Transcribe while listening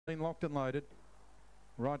Been locked and loaded.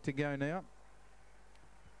 Right to go now.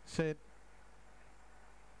 Set.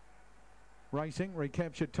 Racing,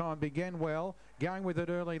 recaptured time began well, going with it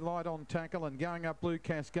early, Light on Tackle, and going up Blue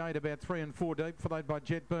Cascade about 3 and 4 deep, followed by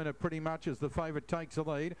Jet Burner pretty much as the favourite takes the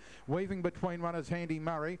lead. Weaving between runners, Handy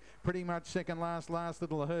Murray, pretty much second last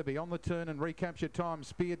Little Herbie. On the turn and recaptured time,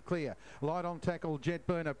 speared clear. Light on Tackle, Jet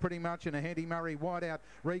Burner pretty much, and a Handy Murray wide out,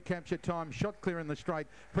 recaptured time, shot clear in the straight,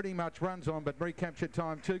 pretty much runs on, but recaptured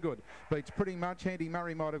time too good. Beats pretty much, Handy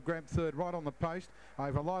Murray might have grabbed third right on the post,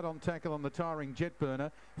 over Light on Tackle on the tiring Jet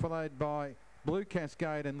Burner, followed by Blue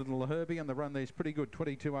Cascade and Little Herbie, and the run there's pretty good,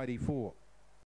 22.84.